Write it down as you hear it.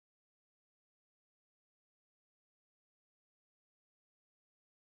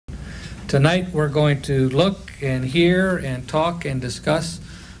Tonight we're going to look and hear and talk and discuss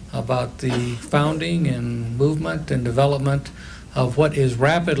about the founding and movement and development of what is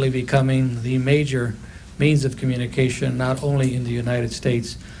rapidly becoming the major means of communication, not only in the United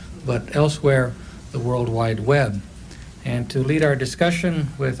States, but elsewhere, the World Wide Web. And to lead our discussion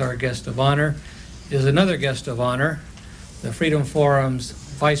with our guest of honor is another guest of honor, the Freedom Forum's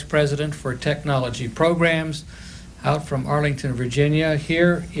Vice President for Technology Programs, out from Arlington, Virginia,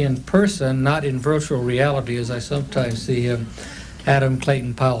 here in person, not in virtual reality as I sometimes see him, Adam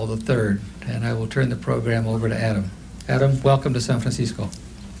Clayton Powell III. And I will turn the program over to Adam. Adam, welcome to San Francisco.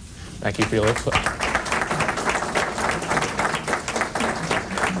 Thank you, Felix.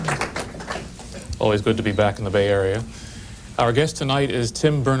 Always good to be back in the Bay Area. Our guest tonight is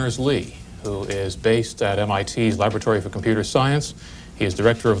Tim Berners-Lee, who is based at MIT's Laboratory for Computer Science. He is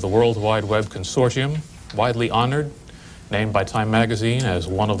director of the World Wide Web Consortium, widely honored, named by Time magazine as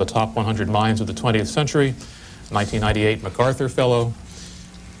one of the top 100 minds of the 20th century, 1998 MacArthur Fellow.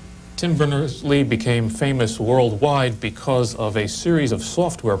 Tim Berners-Lee became famous worldwide because of a series of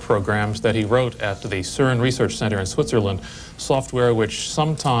software programs that he wrote at the CERN Research Center in Switzerland, software which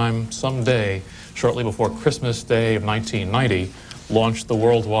someday, shortly before Christmas Day of 1990, launched the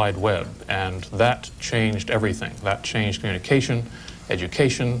World Wide Web. And that changed everything. That changed communication,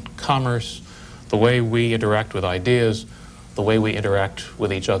 education, commerce, the way we interact with ideas, the way we interact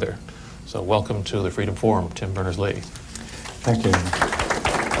with each other. So welcome to the Freedom Forum, Tim Berners-Lee. Thank you.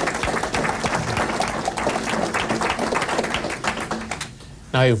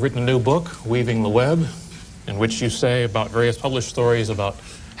 Now you've written a new book, Weaving the Web, in which you say about various published stories about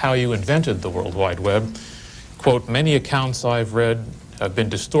how you invented the World Wide Web. Quote, many accounts I've read have been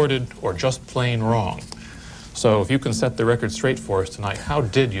distorted or just plain wrong. So if you can set the record straight for us tonight, how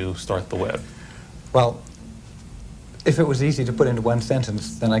did you start the web? Well, if it was easy to put into one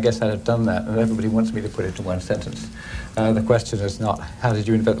sentence, then I guess I'd have done that, and everybody wants me to put it into one sentence. The question is not, how did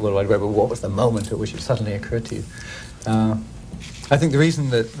you invent the World Wide Web, but what was the moment at which it suddenly occurred to you? I think the reason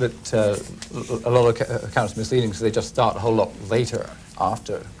that a lot of accounts are misleading is they just start a whole lot later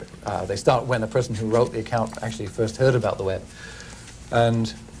after. They start when the person who wrote the account actually first heard about the web.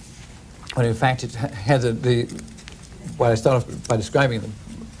 And when in fact it had what I started by describing them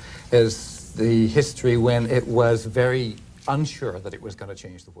is the history when it was very unsure that it was going to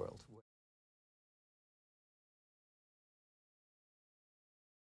change the world.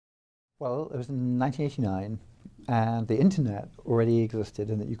 Well, it was in 1989, and the internet already existed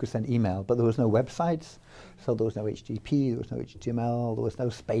in that you could send email, but there was no websites, so there was no HTTP, there was no HTML, there was no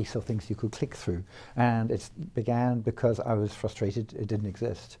space of things you could click through. And it began because I was frustrated it didn't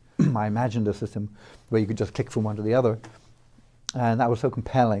exist. I imagined a system where you could just click from one to the other, and that was so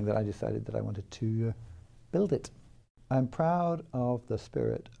compelling that I decided that I wanted to build it. I'm proud of the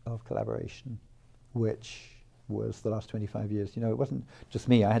spirit of collaboration, which was the last 25 years. You know, it wasn't just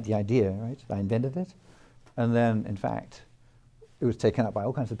me. I had the idea, right? I invented it. And then, in fact, it was taken up by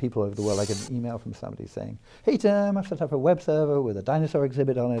all kinds of people over the world. I get an email from somebody saying, hey, Tim, I've set up a web server with a dinosaur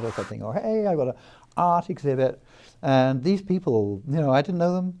exhibit on it or something. Or, hey, I've got an art exhibit. And these people, you know, I didn't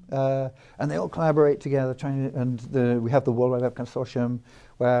know them. And they all collaborate together. We have the World Wide Web Consortium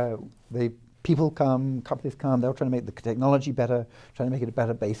where people come, companies come, they're trying to make the technology better, trying to make it a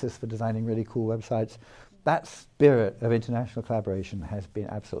better basis for designing really cool websites. That spirit of international collaboration has been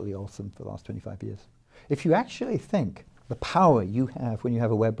absolutely awesome for the last 25 years. If you actually think the power you have when you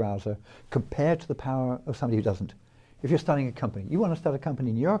have a web browser compared to the power of somebody who doesn't. If you're starting a company, you want to start a company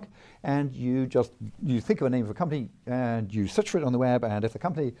in New York, and you think of a name of a company, and you search for it on the web, and if the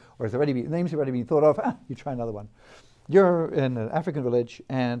company, or if the name's already been thought of, you try another one. You're in an African village,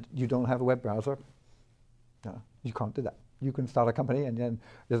 and you don't have a web browser. No, you can't do that. You can start a company, and then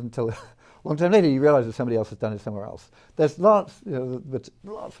until a long time later, you realize that somebody else has done it somewhere else. There's lots of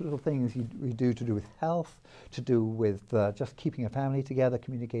little things we do to do with health, to do with just keeping a family together,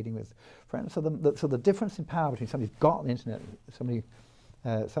 communicating with friends. So the difference in power between somebody's got the internet and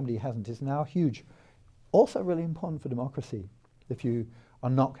somebody hasn't is now huge. Also really important for democracy. If you are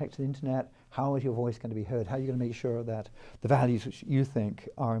not connected to the internet, how is your voice going to be heard? How are you going to make sure that the values which you think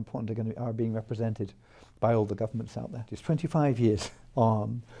are important are being represented by all the governments out there? It's 25 years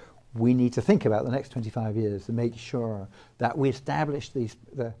on. We need to think about the next 25 years to make sure that we establish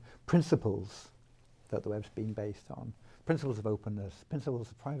the principles that the web's being based on. Principles of openness, principles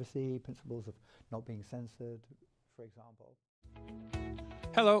of privacy, principles of not being censored, for example.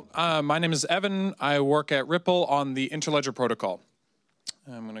 Hello, my name is Evan. I work at Ripple on the Interledger protocol.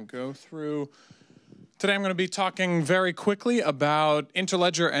 I'm going to go through. Today I'm going to be talking very quickly about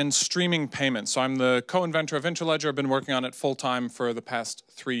Interledger and streaming payments. So I'm the co-inventor of Interledger. I've been working on it full-time for the past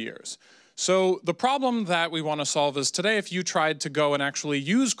 3 years. So the problem that we want to solve is today, if you tried to go and actually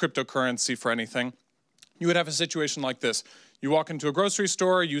use cryptocurrency for anything, you would have a situation like this. You walk into a grocery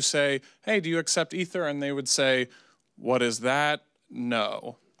store, you say, hey, do you accept Ether? And they would say, what is that?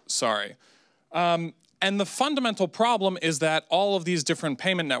 No, sorry. And the fundamental problem is that all of these different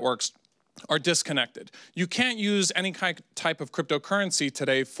payment networks are disconnected. You can't use any type of cryptocurrency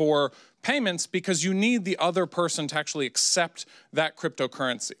today for payments because you need the other person to actually accept that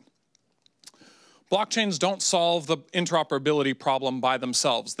cryptocurrency. Blockchains don't solve the interoperability problem by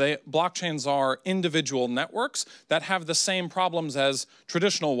themselves. Blockchains are individual networks that have the same problems as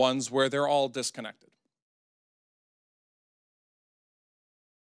traditional ones where they're all disconnected.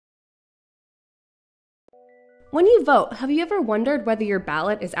 When you vote, have you ever wondered whether your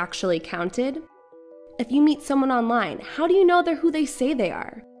ballot is actually counted? If you meet someone online, how do you know they're who they say they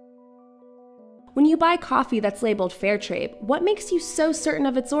are? When you buy coffee that's labeled fair trade, what makes you so certain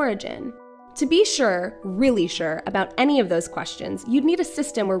of its origin? To be sure, really sure, about any of those questions, you'd need a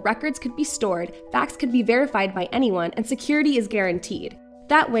system where records could be stored, facts could be verified by anyone, and security is guaranteed.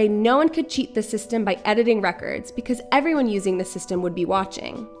 That way, no one could cheat the system by editing records, because everyone using the system would be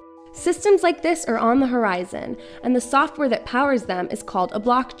watching. Systems like this are on the horizon, and the software that powers them is called a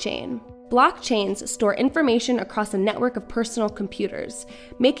blockchain. Blockchains store information across a network of personal computers,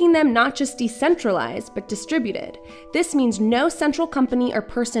 making them not just decentralized, but distributed. This means no central company or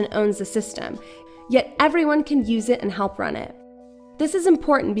person owns the system, yet everyone can use it and help run it. This is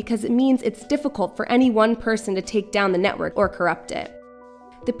important because it means it's difficult for any one person to take down the network or corrupt it.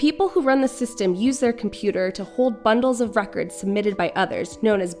 The people who run the system use their computer to hold bundles of records submitted by others,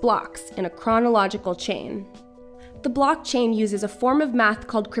 known as blocks, in a chronological chain. The blockchain uses a form of math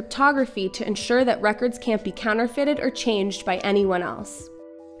called cryptography to ensure that records can't be counterfeited or changed by anyone else.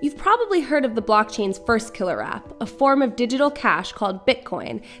 You've probably heard of the blockchain's first killer app, a form of digital cash called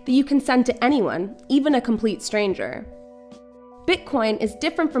Bitcoin that you can send to anyone, even a complete stranger. Bitcoin is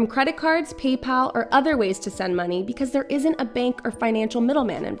different from credit cards, PayPal, or other ways to send money because there isn't a bank or financial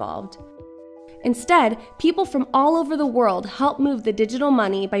middleman involved. Instead, people from all over the world help move the digital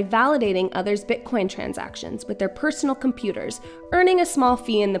money by validating others' Bitcoin transactions with their personal computers, earning a small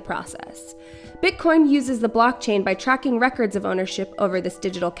fee in the process. Bitcoin uses the blockchain by tracking records of ownership over this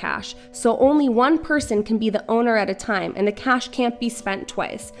digital cash, so only one person can be the owner at a time and the cash can't be spent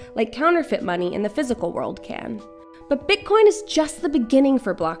twice, like counterfeit money in the physical world can. But Bitcoin is just the beginning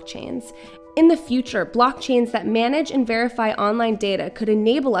for blockchains. In the future, blockchains that manage and verify online data could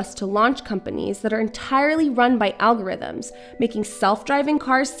enable us to launch companies that are entirely run by algorithms, making self-driving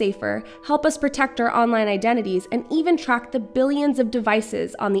cars safer, help us protect our online identities, and even track the billions of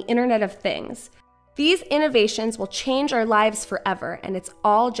devices on the Internet of Things. These innovations will change our lives forever, and it's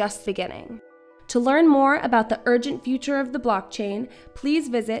all just beginning. To learn more about the urgent future of the blockchain, please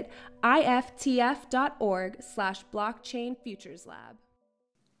visit iftf.org/blockchainfutureslab.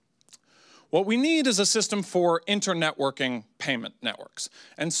 What we need is a system for internetworking payment networks.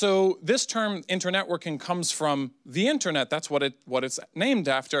 And so this term internetworking comes from the internet. That's what it's named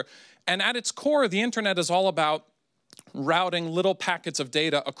after. And at its core, the internet is all about routing little packets of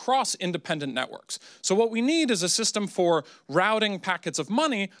data across independent networks. So what we need is a system for routing packets of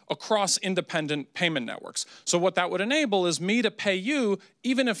money across independent payment networks. So what that would enable is me to pay you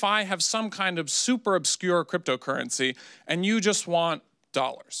even if I have some kind of super obscure cryptocurrency and you just want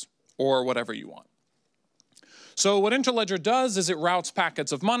dollars or whatever you want. So what Interledger does is it routes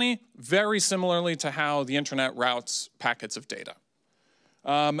packets of money very similarly to how the internet routes packets of data.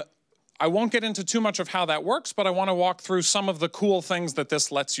 I won't get into too much of how that works, but I want to walk through some of the cool things that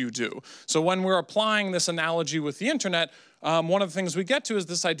this lets you do. So when we're applying this analogy with the internet, one of the things we get to is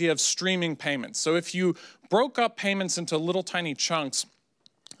this idea of streaming payments. So if you broke up payments into little tiny chunks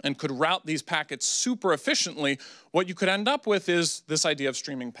and could route these packets super efficiently, what you could end up with is this idea of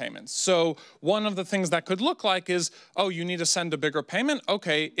streaming payments. So one of the things that could look like is, oh, you need to send a bigger payment?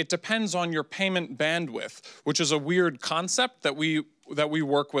 Okay, it depends on your payment bandwidth, which is a weird concept that we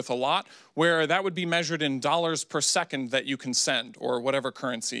work with a lot, where that would be measured in dollars per second that you can send, or whatever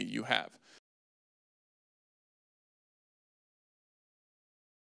currency you have.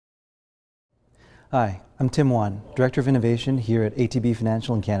 Hi, I'm Tim Wan, Director of Innovation here at ATB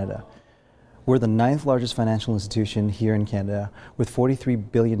Financial in Canada. We're the 9th largest financial institution here in Canada with $43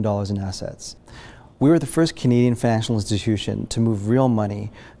 billion in assets. We were the first Canadian financial institution to move real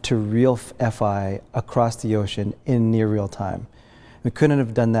money to real FI across the ocean in near real time. We couldn't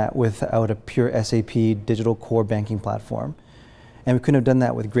have done that without a pure SAP digital core banking platform. And we couldn't have done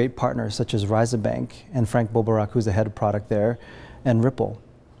that with great partners such as Ryza Bank and Frank Bobarak, who's the head of product there, and Ripple.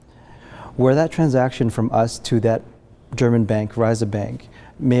 Where that transaction from us to that German bank, Ryza Bank,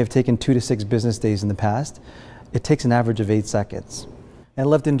 may have taken 2 to 6 business days in the past, it takes an average of 8 seconds. And I'd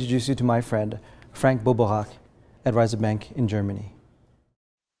love to introduce you to my friend, Frank Boborak at Riser Bank in Germany.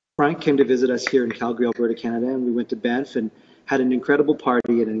 Frank came to visit us here in Calgary, Alberta, Canada, and we went to Banff and had an incredible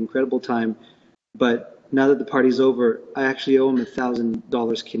party and an incredible time. But now that the party's over, I actually owe him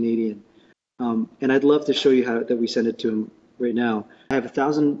 $1,000 Canadian. And I'd love to show you how that we send it to him right now. I have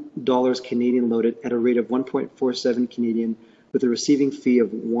 $1,000 Canadian loaded at a rate of 1.47 Canadian with a receiving fee of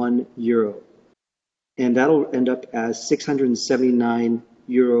 €1. And that'll end up as 679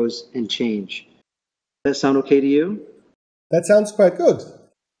 euros and change. Does that sound okay to you? That sounds quite good.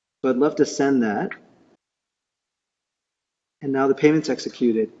 So I'd love to send that. And now the payment's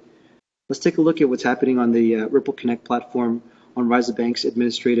executed. Let's take a look at what's happening on the Ripple Connect platform on Riser Bank's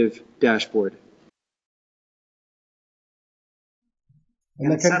administrative dashboard.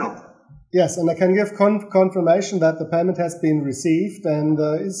 And it's settled. Yes, and I can give confirmation that the payment has been received and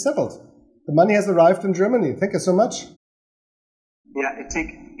is settled. The money has arrived in Germany. Thank you so much. Yeah, it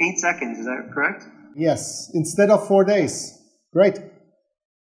takes 8 seconds, is that correct? Yes, instead of 4 days. Great.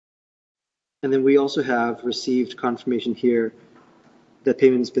 And then we also have received confirmation here that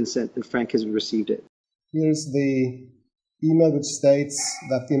payment has been sent and Frank has received it. Here's the email which states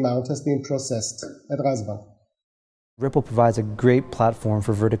that the amount has been processed at Riser Bank. Ripple provides a great platform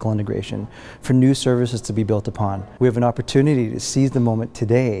for vertical integration, for new services to be built upon. We have an opportunity to seize the moment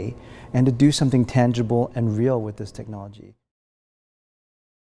today and to do something tangible and real with this technology.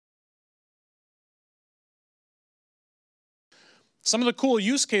 Some of the cool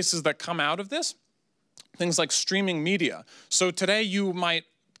use cases that come out of this, things like streaming media. So today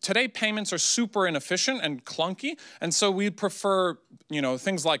payments are super inefficient and clunky, and so we'd prefer,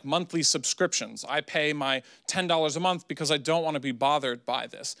 things like monthly subscriptions. I pay my $10 a month because I don't want to be bothered by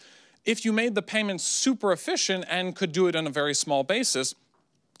this. If you made the payments super efficient and could do it on a very small basis,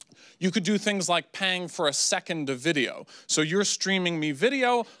 you could do things like paying for a second of video. So you're streaming me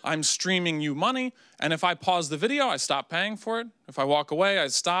video, I'm streaming you money, and if I pause the video, I stop paying for it. If I walk away, I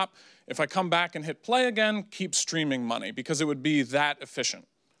stop. If I come back and hit play again, keep streaming money, because it would be that efficient.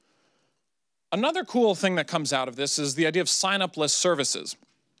 Another cool thing that comes out of this is the idea of sign-up-less services.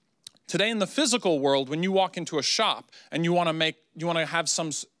 Today in the physical world, when you walk into a shop and you want to have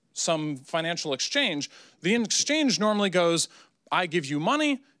some financial exchange, the exchange normally goes, I give you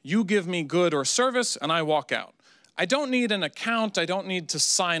money, you give me good or service, and I walk out. I don't need an account, I don't need to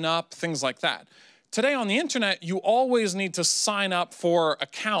sign up, things like that. Today on the internet, you always need to sign up for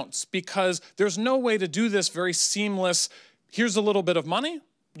accounts because there's no way to do this very seamless. Here's a little bit of money,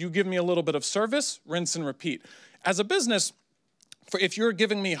 you give me a little bit of service, rinse and repeat. As a business, if you're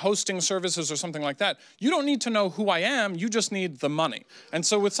giving me hosting services or something like that, you don't need to know who I am, you just need the money. And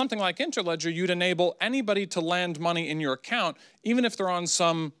so with something like Interledger, you'd enable anybody to land money in your account, even if they're on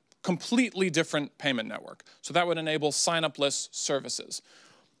some completely different payment network. So that would enable sign-up-less services.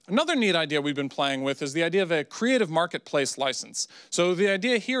 Another neat idea we've been playing with is the idea of a creative marketplace license. So the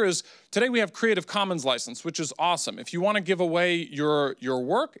idea here is, today we have Creative Commons license, which is awesome. If you want to give away your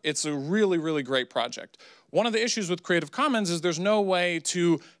work, it's a really, really great project. One of the issues with Creative Commons is there's no way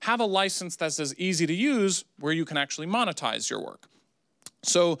to have a license that's as easy to use where you can actually monetize your work.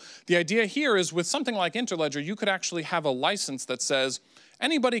 So the idea here is with something like Interledger, you could actually have a license that says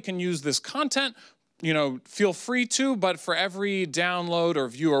anybody can use this content, feel free to, but for every download or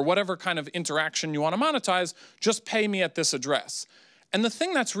view or whatever kind of interaction you want to monetize, just pay me at this address. And the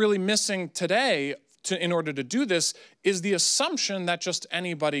thing that's really missing today in order to do this is the assumption that just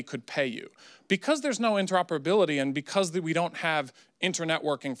anybody could pay you. Because there's no interoperability and because we don't have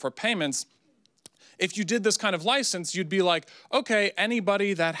internetworking for payments, if you did this kind of license, you'd be like, okay,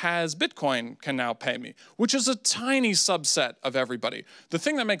 anybody that has Bitcoin can now pay me, which is a tiny subset of everybody. The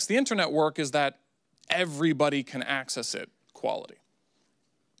thing that makes the internet work is that everybody can access it, quality.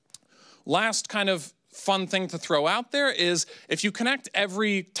 Last kind of fun thing to throw out there is if you connect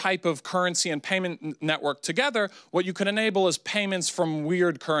every type of currency and payment network together, what you can enable is payments from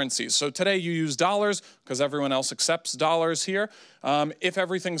weird currencies. So today you use dollars because everyone else accepts dollars here. If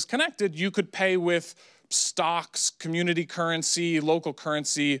everything's connected, you could pay with stocks, community currency, local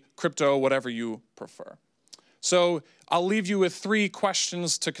currency, crypto, whatever you prefer. So I'll leave you with 3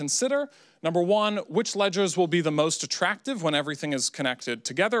 questions to consider. Number 1, which ledgers will be the most attractive when everything is connected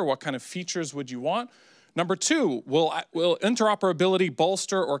together? What kind of features would you want? Number 2, will interoperability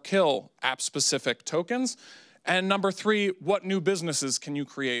bolster or kill app-specific tokens? And number 3, what new businesses can you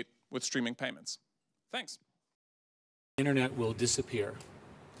create with streaming payments? Thanks. The internet will disappear.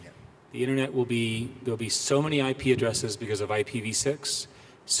 The internet will be, there'll be so many IP addresses because of IPv6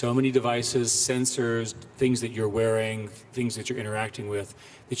 so many devices, sensors, things that you're wearing, things that you're interacting with,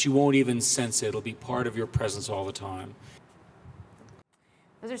 that you won't even sense it. It'll be part of your presence all the time.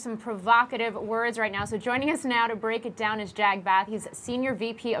 Those are some provocative words right now. So joining us now to break it down is Jag Bath. He's Senior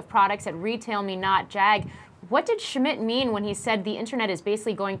VP of Products at Retail Me Not. Jag, what did Schmidt mean when he said the internet is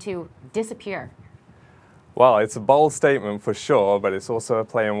basically going to disappear? Well, it's a bold statement for sure, but it's also a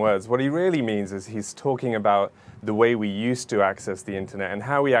play on words. What he really means is he's talking about the way we used to access the internet and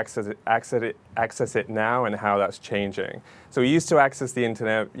how we access it now and how that's changing. So we used to access the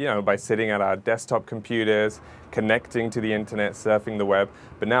internet, by sitting at our desktop computers, connecting to the internet, surfing the web.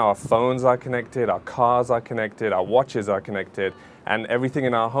 But now our phones are connected, our cars are connected, our watches are connected, and everything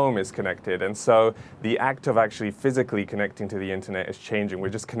in our home is connected. And so the act of actually physically connecting to the internet is changing. We're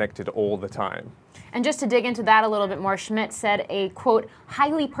just connected all the time. And just to dig into that a little bit more, Schmidt said a, quote,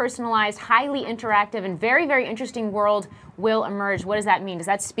 highly personalized, highly interactive, and very, very interesting world will emerge. What does that mean? Does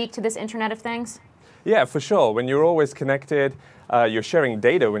that speak to this Internet of Things? Yeah, for sure. When you're always connected, you're sharing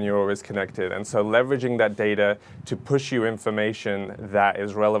data when you're always connected. And so leveraging that data to push you information that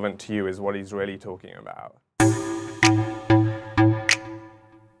is relevant to you is what he's really talking about.